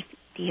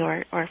community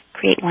or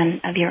create one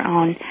of your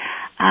own.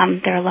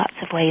 There are lots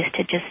of ways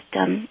to just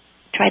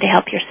try to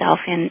help yourself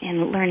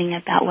in learning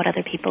about what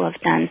other people have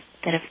done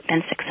that have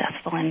been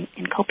successful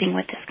in coping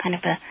with this kind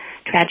of a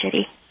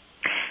tragedy.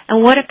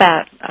 And what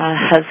about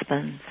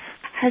husbands?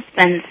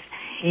 Husbands.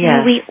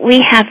 Yeah.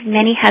 We have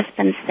many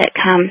husbands that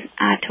come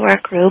to our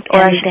group. Or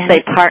I should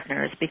say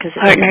partners, because it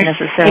doesn't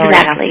necessarily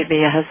have to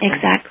be a husband.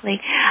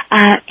 Exactly.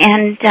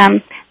 And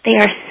they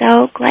are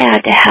so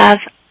glad to have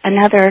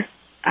another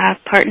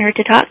partner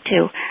to talk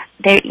to.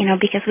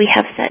 Because we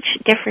have such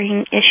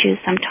differing issues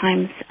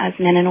sometimes as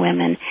men and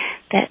women,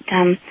 that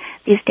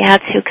these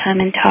dads who come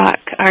and talk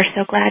are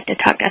so glad to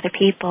talk to other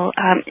people.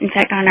 In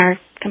fact, on our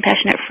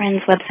Compassionate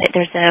Friends website,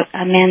 there's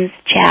a men's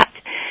chat.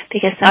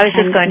 Because I was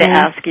just going to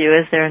ask you,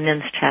 is there a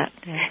men's chat?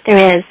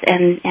 There is,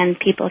 and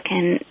people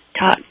can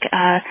talk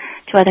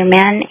to other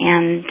men,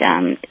 and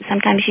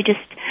sometimes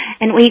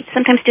we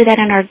sometimes do that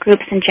in our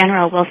groups in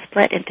general. We'll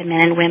split into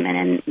men and women,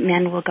 and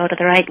men will go to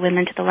the right,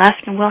 women to the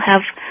left, and we'll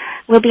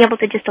be able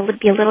to just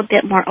be a little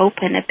bit more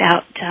open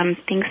about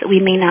things that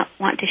we may not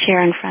want to share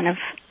in front of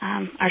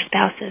our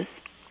spouses.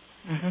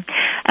 Mm-hmm.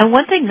 And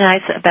one thing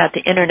nice about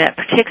the Internet,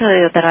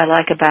 particularly that I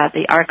like about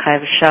the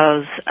archive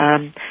shows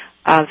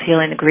of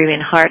Healing the Grieving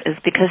Heart, is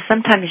because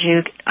sometimes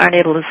you aren't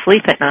able to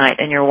sleep at night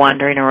and you're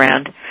wandering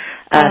around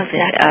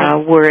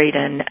worried,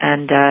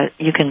 and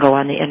you can go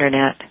on the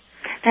Internet.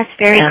 That's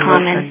very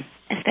common,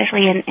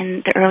 especially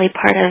in the early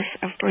part of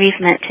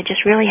bereavement, to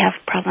just really have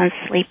problems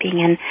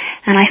sleeping. And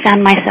I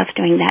found myself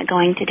doing that,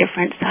 going to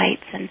different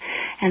sites, and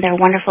there are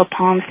wonderful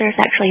poems. There's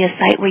actually a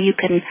site where you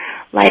can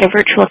light a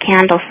virtual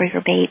candle for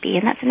your baby,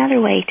 and that's another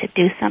way to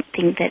do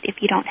something that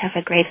if you don't have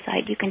a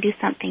gravesite, you can do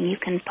something. You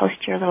can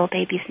post your little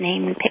baby's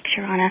name and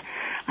picture on a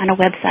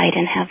website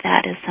and have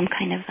that as some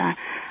kind of a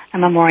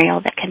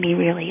memorial that can be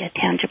really a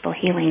tangible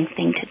healing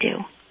thing to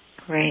do.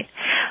 Great.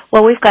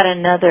 Well, we've got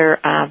another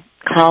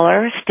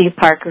caller, Steve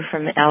Parker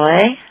from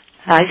L.A.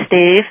 Hi,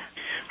 Steve.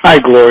 Hi,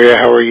 Gloria.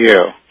 How are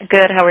you?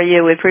 Good. How are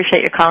you? We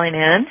appreciate your calling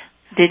in.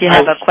 Did you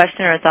have a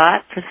question or a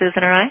thought for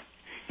Susan or I?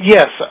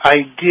 Yes, I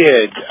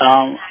did.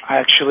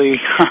 Actually,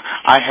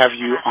 I have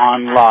you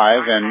on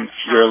live, and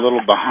you're a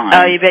little behind.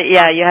 Oh, you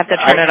have to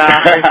turn it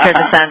off or turn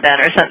the sound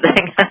down or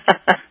something.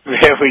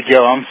 There we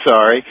go. I'm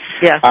sorry.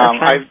 Yeah, that's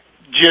fine. I'm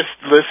just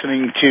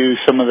listening to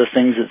some of the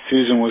things that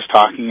Susan was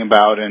talking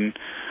about, and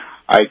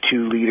I,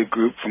 too, lead a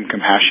group from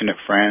Compassionate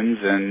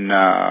Friends, and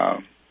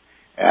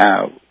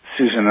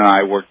Susan and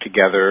I worked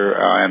together,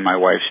 and my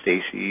wife,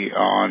 Stacy,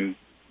 on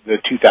the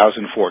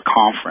 2004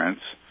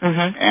 conference.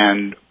 Mm-hmm.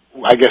 And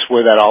I guess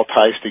where that all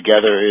ties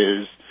together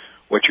is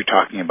what you're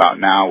talking about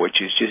now,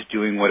 which is just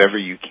doing whatever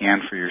you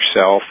can for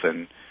yourself.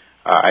 And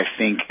I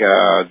think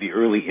the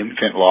early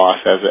infant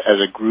loss, as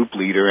a group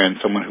leader and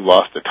someone who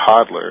lost a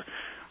toddler,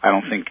 I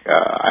don't think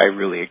I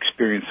really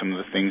experienced some of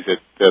the things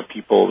that the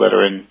people that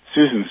are in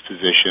Susan's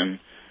position,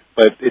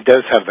 but it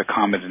does have the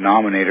common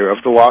denominator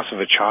of the loss of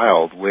a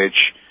child,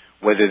 which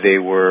whether they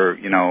were,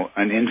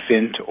 an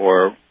infant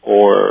or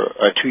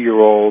a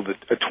 2-year-old,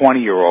 a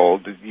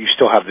 20-year-old. You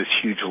still have this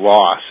huge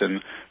loss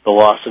and the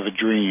loss of a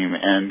dream,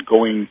 and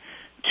going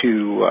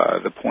to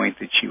the point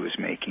that she was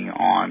making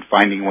on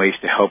finding ways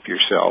to help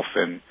yourself.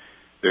 And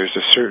there's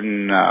a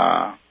certain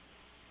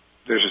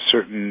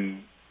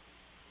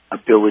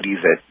ability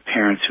that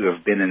parents who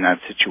have been in that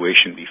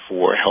situation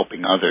before,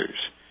 helping others.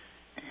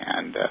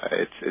 And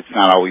it's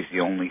not always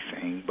the only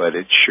thing, but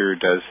it sure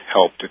does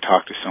help to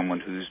talk to someone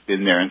who's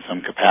been there in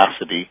some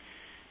capacity.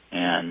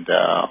 And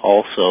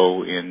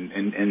also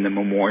in the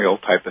memorial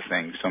type of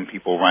thing, some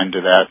people run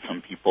to that.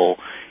 Some people,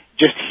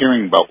 just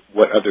hearing about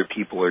what other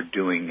people are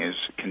doing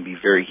can be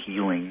very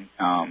healing.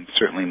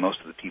 Certainly,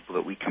 most of the people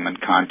that we come in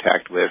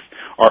contact with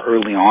are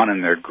early on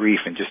in their grief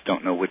and just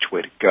don't know which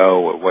way to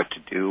go or what to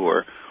do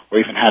or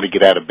even how to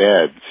get out of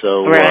bed.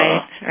 So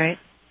right.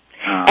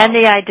 And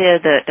the idea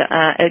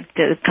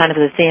that kind of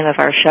the theme of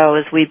our show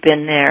is we've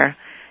been there,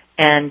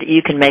 and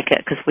you can make it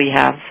because we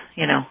have,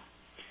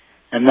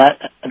 And that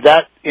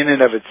in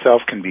and of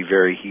itself can be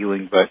very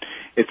healing, but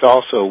it's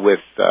also with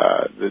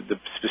the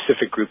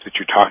specific group that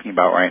you're talking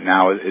about right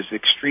now is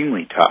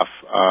extremely tough,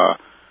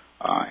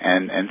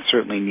 and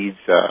certainly needs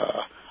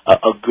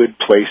a good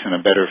place and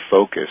a better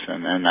focus.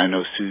 And I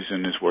know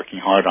Susan is working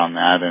hard on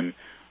that, and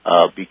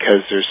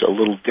because there's a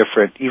little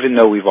different, even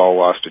though we've all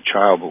lost a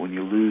child, but when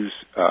you lose,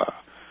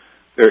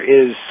 there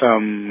is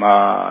some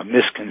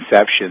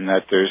misconception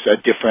that there's a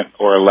different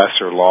or a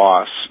lesser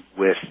loss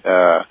with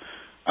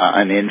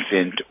an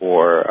infant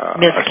or a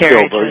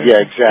stillbirth. Yeah,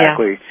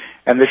 exactly. Yeah.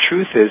 And the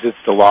truth is, it's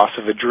the loss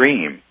of a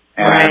dream.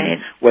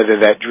 And whether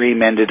that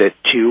dream ended at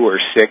 2 or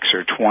 6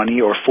 or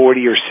 20 or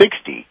 40 or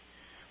 60,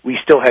 we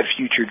still have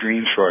future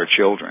dreams for our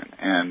children.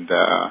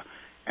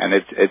 And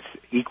it's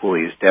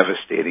equally as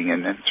devastating,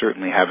 and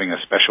certainly having a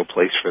special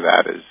place for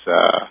that is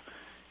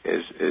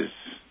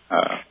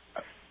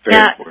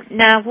very important.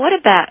 Now, what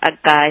about a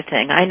guy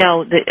thing? I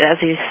know that,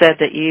 as you said,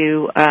 that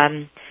you,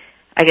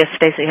 I guess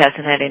Stacy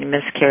hasn't had any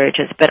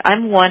miscarriages, but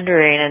I'm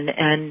wondering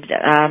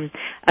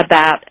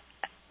about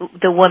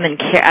the woman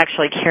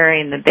actually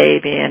carrying the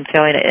baby and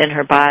feeling it in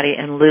her body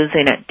and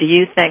losing it. Do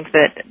you think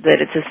that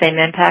it's the same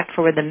impact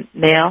for the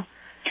male?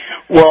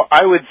 Well,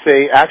 I would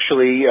say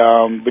actually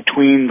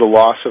between the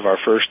loss of our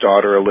first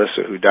daughter,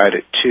 Alyssa, who died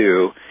at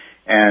 2,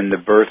 and the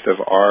birth of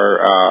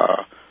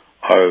our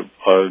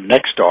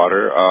next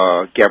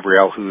daughter,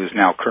 Gabrielle, who is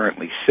now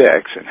currently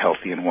 6 and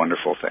healthy and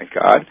wonderful, thank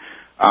God,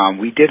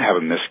 we did have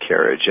a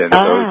miscarriage. And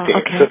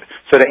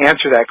so to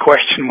answer that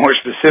question more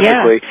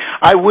specifically,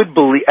 I would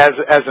believe,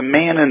 as a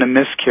man in a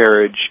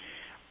miscarriage,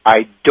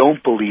 I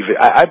don't believe it.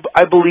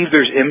 I believe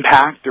there's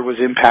impact. There was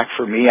impact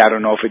for me. I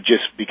don't know if it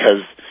just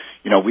because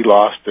we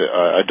lost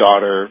a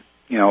daughter,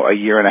 a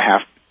year and a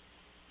half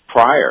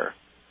prior.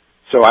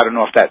 So I don't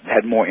know if that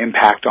had more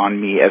impact on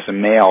me as a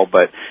male,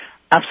 but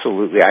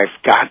absolutely,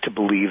 I've got to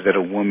believe that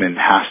a woman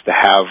has to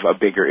have a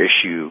bigger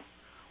issue,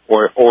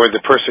 or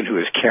the person who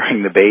is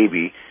carrying the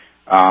baby.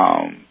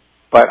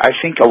 But I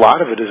think a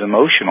lot of it is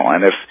emotional,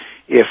 and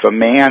if a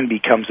man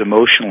becomes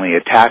emotionally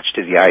attached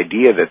to the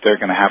idea that they're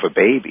going to have a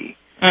baby,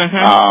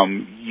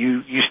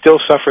 you still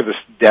suffer the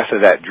death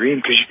of that dream,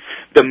 because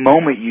the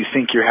moment you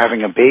think you're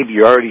having a baby,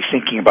 you're already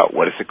thinking about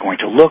what is it going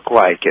to look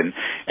like, and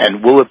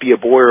will it be a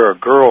boy or a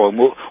girl, and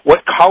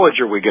what college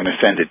are we going to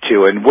send it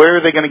to, and where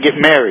are they going to get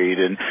married?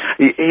 And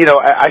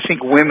I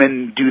think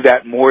women do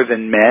that more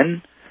than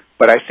men,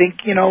 but I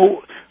think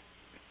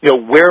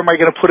where am I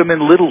going to put him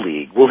in Little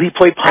League? Will he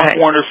play Pop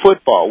Warner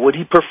football? Would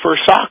he prefer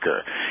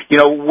soccer?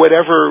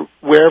 Wherever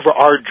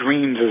our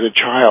dreams as a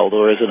child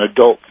or as an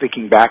adult,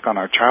 thinking back on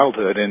our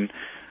childhood. And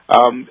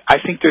I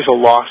think there's a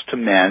loss to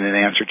men, in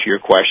answer to your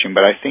question,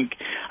 but I think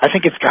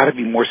it's got to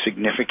be more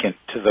significant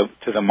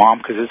to the mom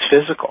because it's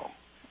physical.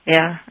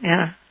 Yeah.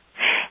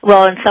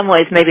 Well, in some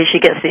ways, maybe she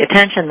gets the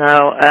attention,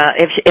 though,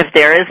 if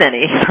there is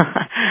any,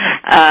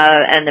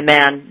 and the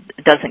man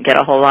doesn't get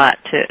a whole lot.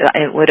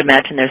 I would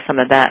imagine there's some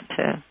of that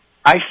too.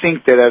 I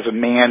think that as a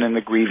man in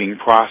the grieving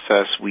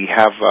process, we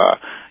have,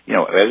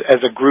 as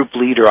a group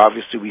leader,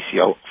 obviously we see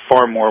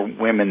far more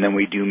women than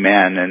we do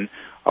men, and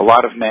a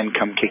lot of men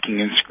come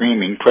kicking and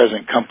screaming,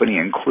 present company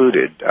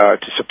included,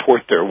 to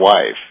support their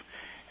wife.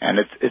 And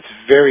it's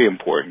very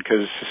important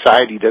because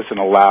society doesn't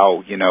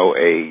allow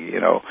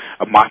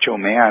a macho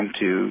man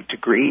to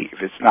grieve.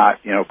 It's not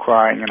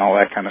crying and all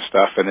that kind of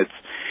stuff, and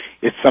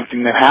it's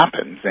something that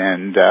happens.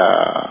 And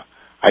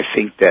I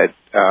think that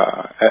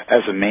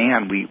as a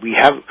man,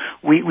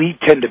 we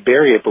tend to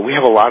bury it, but we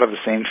have a lot of the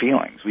same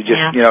feelings. We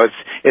just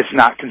it's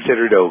not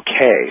considered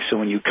okay. So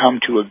when you come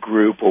to a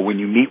group or when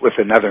you meet with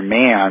another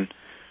man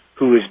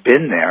who has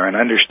been there and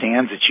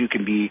understands that you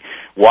can be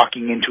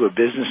walking into a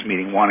business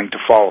meeting wanting to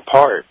fall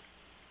apart.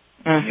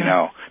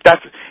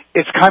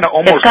 It's kind of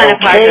almost okay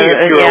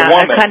if you're a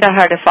woman. It's kind of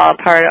hard to fall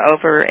apart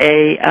over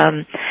a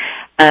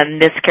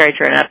miscarriage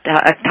or an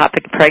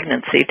ectopic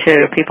pregnancy,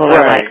 too. People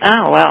are like,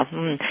 oh, well.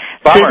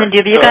 Susan,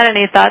 have you got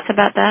any thoughts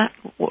about that?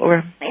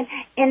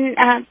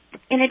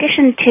 in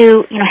addition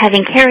to,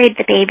 having carried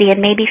the baby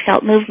and maybe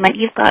felt movement,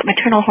 you've got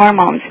maternal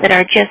hormones that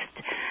are just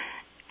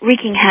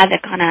wreaking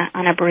havoc on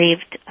a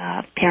bereaved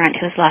parent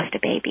who has lost a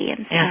baby,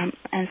 and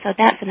so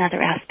that's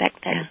another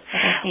aspect that I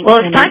think. Well,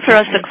 it's time for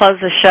us to close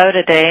the show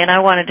today, and I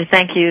wanted to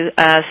thank you,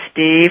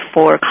 Steve,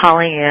 for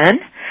calling in,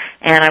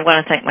 and I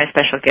want to thank my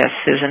special guest,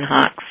 Susan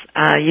Hawks.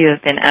 You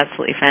have been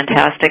absolutely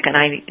fantastic, and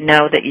I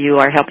know that you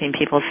are helping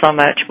people so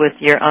much with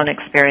your own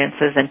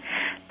experiences, and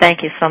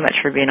thank you so much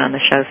for being on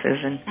the show,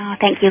 Susan. Oh,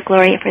 thank you,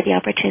 Gloria, for the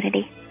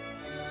opportunity.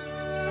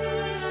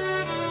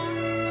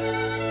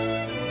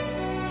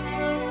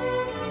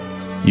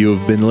 You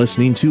have been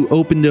listening to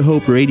Open to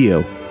Hope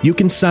Radio. You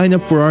can sign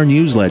up for our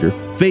newsletter,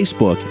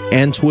 Facebook,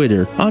 and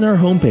Twitter on our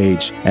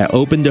homepage at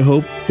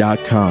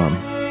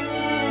opentohope.com.